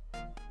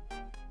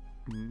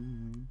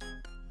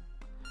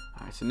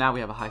 Alright, so now we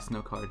have a high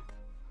snow card.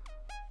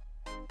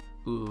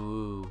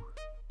 Ooh.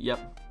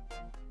 Yep.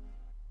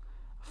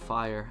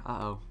 Fire.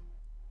 Uh-oh.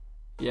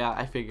 Yeah,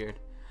 I figured.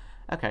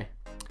 Okay.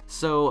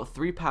 So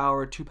 3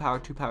 power, 2 power,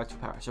 2 power, 2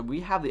 power. So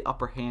we have the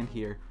upper hand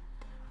here,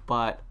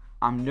 but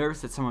I'm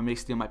nervous that someone may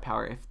steal my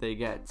power if they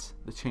get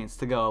the chance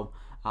to go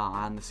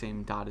on the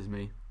same dot as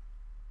me.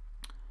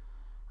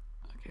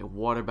 Okay,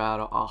 water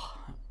battle. Oh,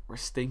 we're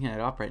stinking it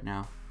up right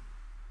now.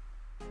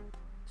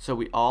 So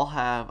we all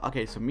have,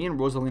 okay, so me and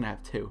Rosalina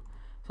have 2.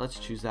 So let's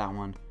choose that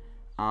one.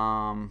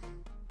 I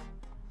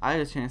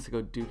had a chance to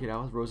go duke it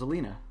out with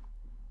Rosalina.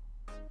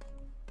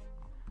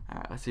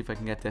 Alright, let's see if I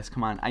can get this.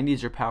 Come on, I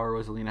need your power,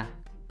 Rosalina.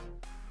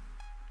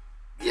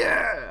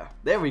 Yeah!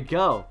 There we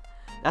go.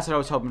 That's what I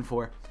was hoping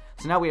for.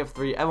 So now we have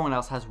 3. Everyone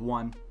else has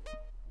 1.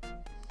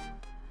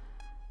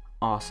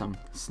 Awesome.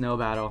 Snow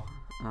battle.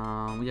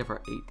 We have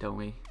our 8, don't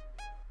we?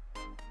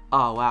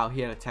 Oh, wow.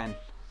 He had a 10.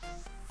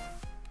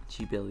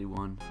 G-Billy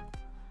won.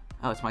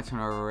 Oh, it's my turn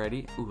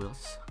already. Ooh,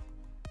 let's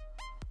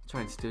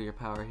try and steal your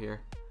power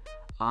here.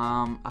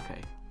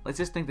 Okay. Let's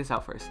just think this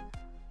out first.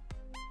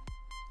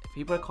 If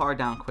he put a card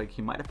down quick,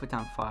 he might have put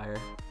down fire.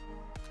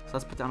 So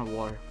let's put down a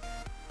water.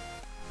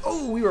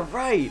 Oh, we were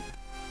right!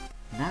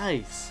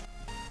 Nice.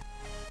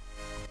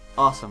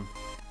 Awesome.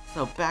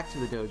 So back to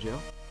the dojo.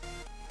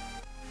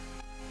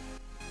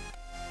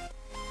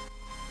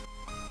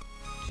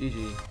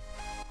 GG.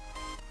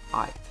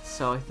 Alright,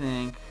 so I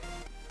think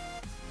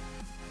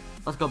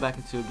let's go back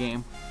into a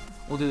game.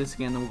 We'll do this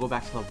again, then we'll go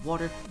back to the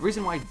water. The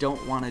reason why I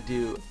don't want to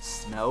do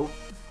snow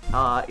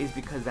is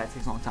because that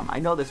takes a long time. I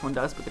know this one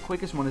does, but the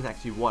quickest one is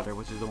actually water,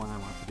 which is the one I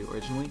wanted to do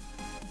originally.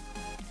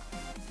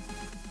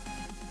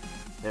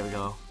 There we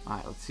go.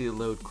 Alright, let's see it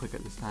load quicker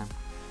this time.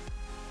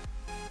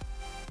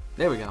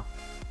 There we go.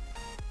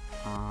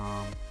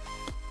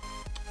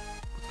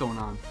 What's going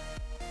on?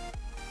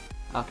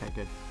 Okay,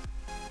 good.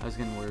 I was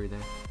getting worried there.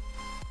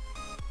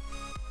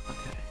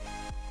 Okay.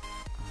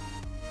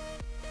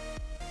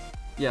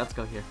 Yeah, let's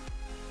go here.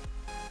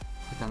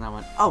 Put down that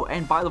one. Oh,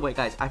 and by the way,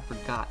 guys, I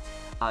forgot.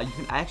 You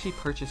can actually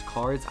purchase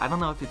cards. I don't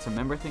know if it's a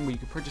member thing, but you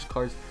can purchase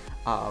cards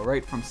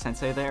right from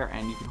Sensei there,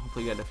 and you can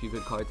hopefully get a few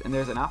good cards. And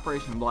there's an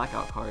Operation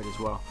Blackout card as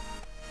well.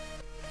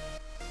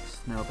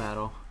 Snow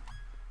battle.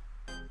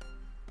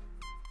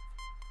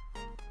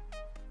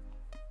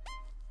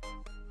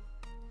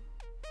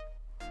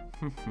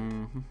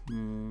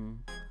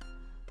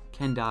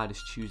 Ken Dodd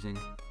is choosing.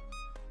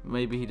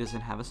 Maybe he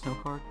doesn't have a snow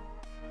card?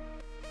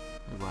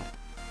 Or what?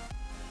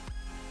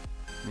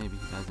 Maybe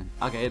he doesn't.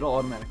 Okay, it'll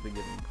automatically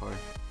give him a card.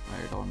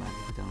 Alright, it'll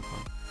automatically put down a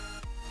card.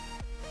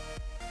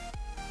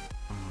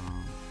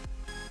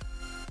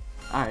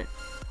 Alright.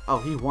 Oh,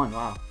 he won.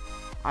 Wow.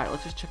 Alright,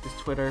 let's just check his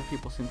Twitter.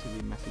 People seem to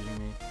be messaging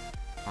me.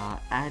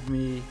 Add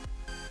me.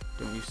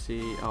 Don't you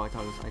see? Oh, I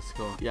thought it was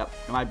Icicle. Yep.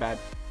 My bad.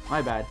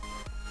 My bad.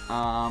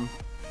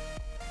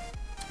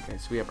 Okay,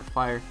 so we have our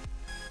fire.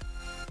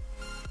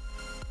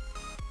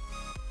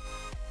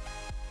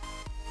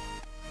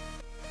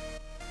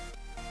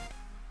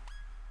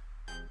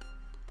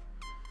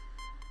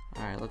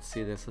 Alright, let's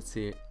see this. Let's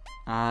see it.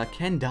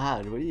 Ken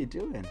Dodd, what are you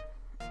doing?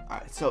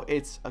 Alright, so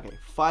it's, okay,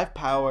 5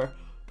 power.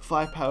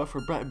 5 power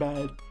for Brett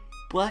Bad.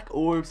 Black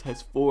Orbs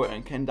has 4,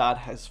 and Ken Dodd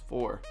has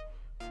 4.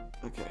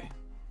 Okay.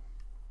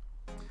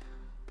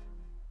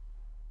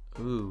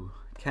 Ooh,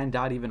 Ken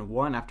Dodd even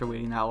won after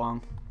waiting that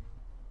long.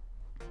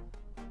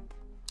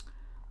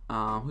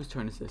 Whose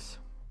turn is this?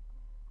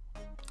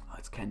 Oh,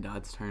 it's Ken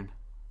Dodd's turn.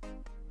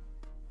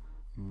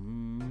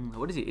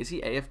 What is he? Is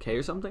he AFK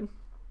or something?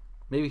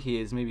 Maybe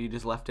he is. Maybe he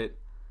just left it.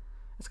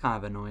 It's kind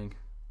of annoying.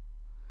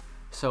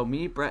 So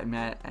me, Brett,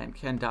 Matt, and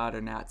Ken Dodd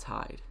are now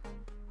tied.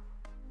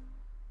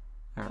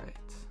 Alright.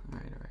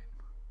 Alright.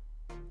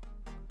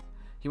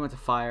 He went to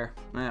fire.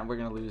 Man, we're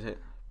going to lose it.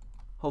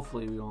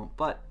 Hopefully we won't.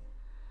 But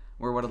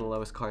we're one of the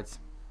lowest cards.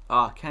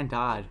 Ah, Ken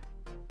Dodd.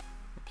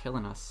 They're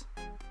killing us.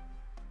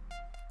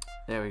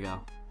 There we go.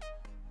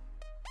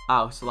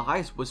 Oh, so the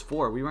highest was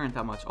 4. We weren't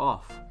that much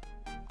off.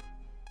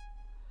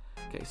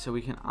 Okay, so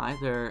we can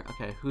either...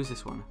 Okay, who's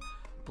this one?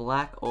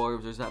 Black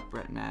Orbs, or is that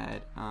Brett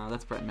Mad?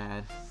 That's Brett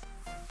Mad.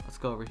 Let's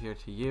go over here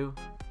to you.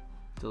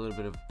 Do a little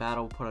bit of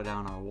battle. Put it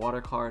down our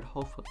water card,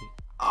 hopefully.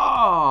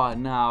 Oh,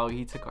 no,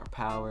 he took our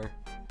power.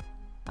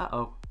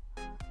 Uh-oh.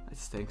 That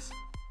stinks.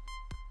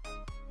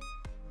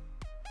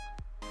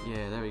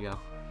 Yeah, there we go.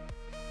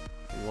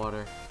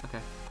 Water. Okay,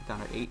 put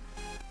down our 8.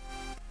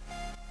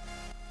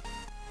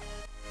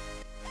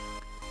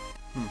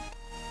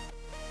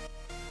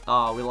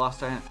 Oh, we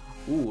lost our...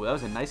 Ooh, that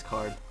was a nice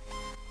card.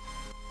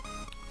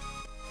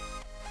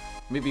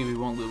 Maybe we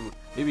won't lose.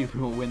 Maybe we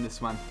won't win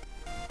this one.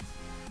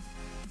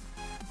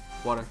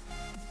 Water.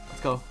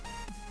 Let's go.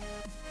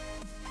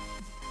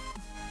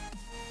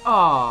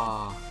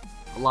 Ah,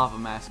 a lava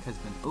mask has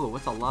been. Ooh,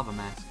 what's a lava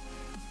mask?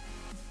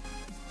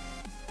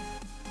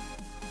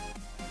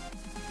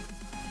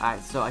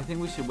 Alright, so I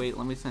think we should wait.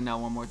 Let me send out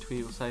one more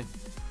tweet. We'll say,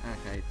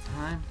 okay,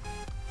 time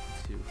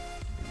to.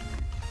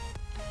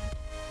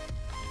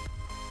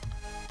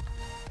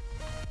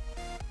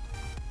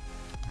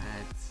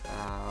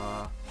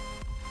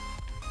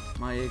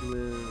 My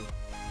igloo.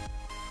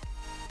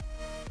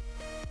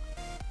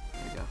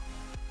 There we go.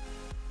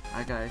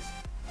 Alright guys.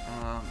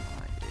 My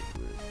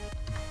igloo.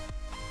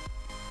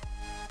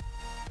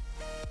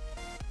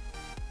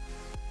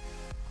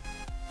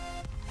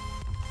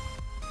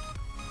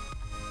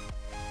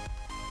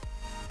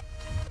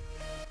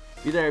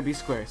 Be there or be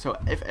square. So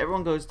if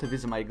everyone goes to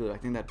visit my igloo, I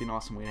think that'd be an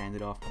awesome way to end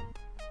it off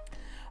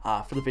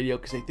for the video,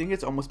 because I think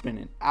it's almost been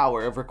an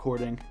hour of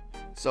recording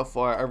so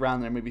far,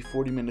 around there, maybe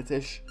 40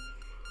 minutes-ish.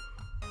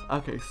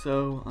 Okay,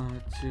 so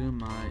to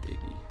my Iggy.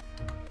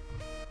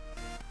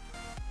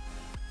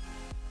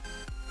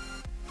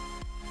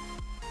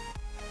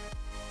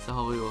 So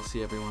hopefully we'll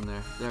see everyone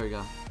there. There we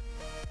go.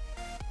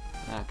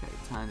 Okay,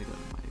 time to go to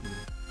my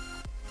Iggy.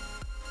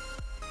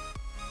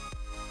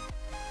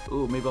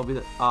 Ooh, maybe I'll be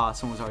the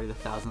someone's already the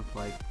 1000th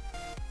like.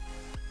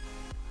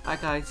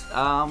 Alright guys,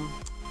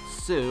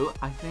 so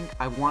I think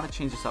I want to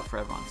change this up for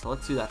everyone, so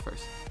let's do that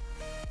first.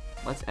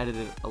 Let's edit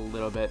it a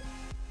little bit.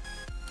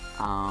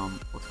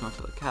 Let's go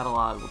into the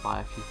catalog, we'll buy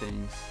a few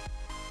things.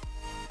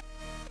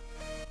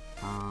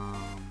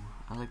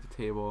 I like the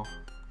table.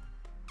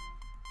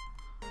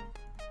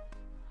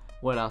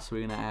 What else are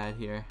we gonna add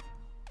here?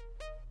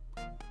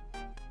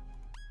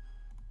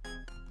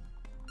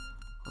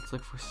 Let's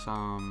look for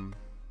some.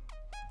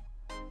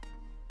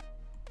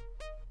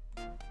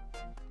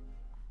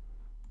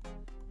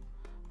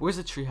 Where's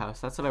the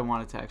treehouse? That's what I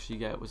wanted to actually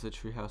get, was the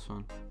treehouse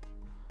one.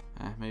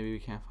 Maybe we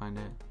can't find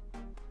it.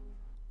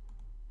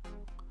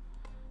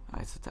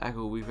 Alright, so to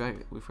echo, we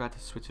forgot to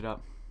switch it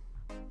up.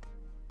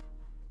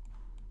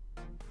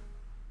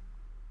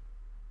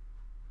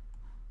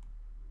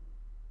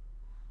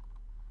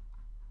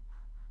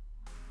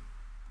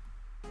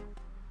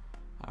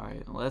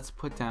 Alright, let's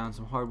put down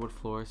some hardwood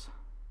floors.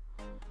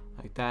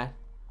 Like that.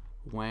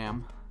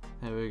 Wham.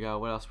 There we go.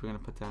 What else are we going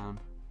to put down?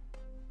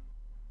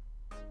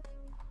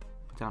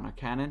 Put down our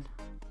cannon.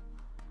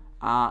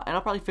 And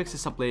I'll probably fix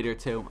this up later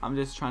too. I'm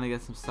just trying to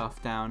get some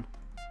stuff down.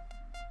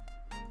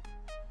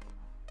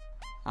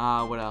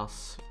 What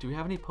else? Do we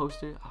have any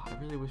posters? Oh,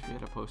 I really wish we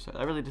had a poster.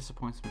 That really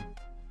disappoints me.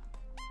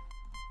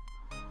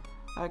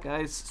 Alright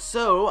guys,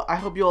 so I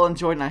hope you all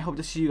enjoyed, and I hope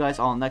to see you guys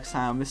all next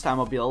time. This time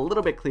I'll be a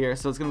little bit clearer,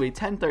 so it's going to be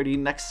 10:30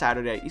 next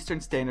Saturday Eastern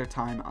Standard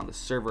Time on the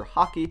server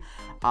Hockey.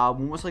 We'll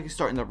most likely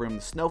start in the room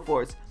the Snow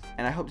Forts,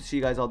 and I hope to see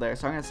you guys all there.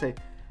 So I'm going to say,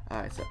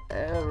 alright, so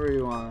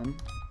everyone,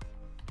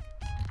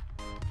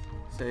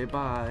 say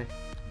bye.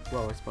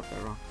 Whoa, I spelled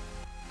that wrong.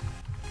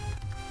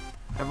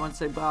 Everyone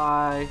say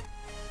bye.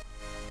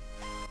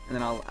 And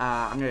then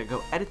I'm going to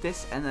go edit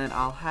this, and then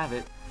I'll have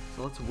it.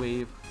 So let's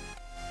wave.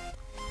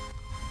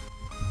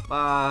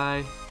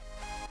 Bye.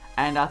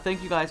 And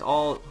thank you guys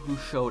all who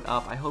showed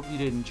up. I hope you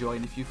did enjoy.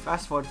 And if you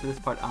fast forward to this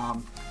part,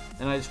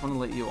 then I just want to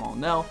let you all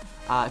know,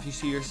 if you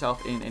see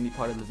yourself in any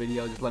part of the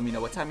video, just let me know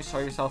what time you saw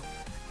yourself,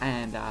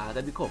 and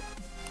that'd be cool.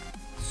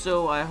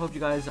 So I hope you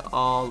guys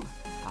all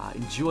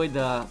enjoyed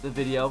the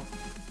video.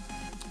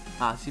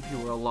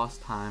 CPWorld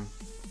lost time.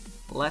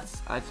 I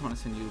just want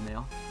to send you a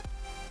mail.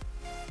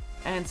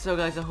 And so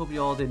guys, I hope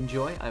you all did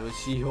enjoy. I will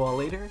see you all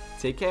later.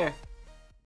 Take care.